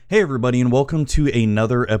Hey everybody, and welcome to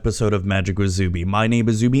another episode of Magic with Zuby. My name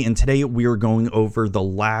is Zuby, and today we are going over the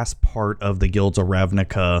last part of the Guilds of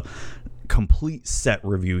Ravnica complete set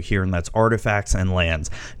review here, and that's artifacts and lands.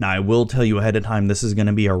 Now, I will tell you ahead of time, this is going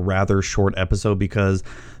to be a rather short episode because,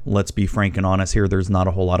 let's be frank and honest here, there's not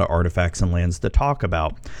a whole lot of artifacts and lands to talk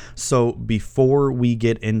about. So before we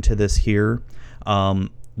get into this here,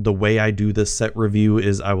 the way I do this set review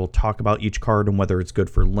is I will talk about each card and whether it's good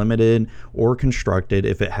for limited or constructed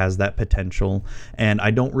if it has that potential. And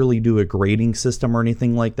I don't really do a grading system or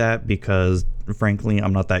anything like that because, frankly,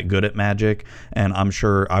 I'm not that good at Magic. And I'm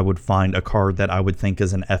sure I would find a card that I would think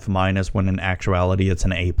is an F- when in actuality it's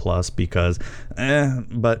an A+ because,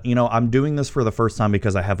 but you know, I'm doing this for the first time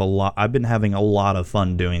because I've been having a lot of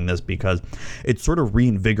fun doing this because it sort of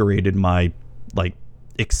reinvigorated my,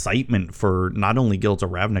 excitement for not only Guilds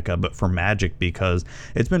of Ravnica but for Magic, because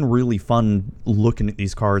it's been really fun looking at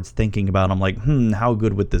these cards, thinking about them like, how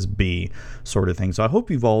good would this be, sort of thing. So I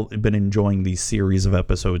hope you've all been enjoying these series of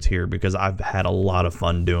episodes here because I've had a lot of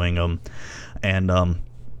fun doing them. And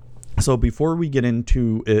so before we get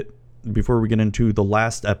into the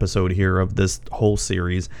last episode here of this whole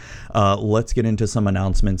series, let's get into some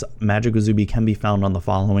announcements. Magic with Zuby can be found on the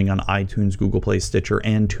following: on iTunes, Google Play, Stitcher,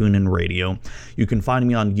 and TuneIn Radio. You can find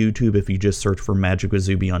me on YouTube if you just search for Magic with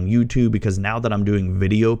Zuby on YouTube, because now that I'm doing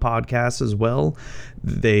video podcasts as well,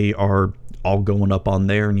 they are all going up on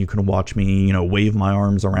there, and you can watch me, wave my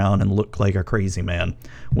arms around and look like a crazy man,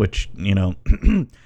 which,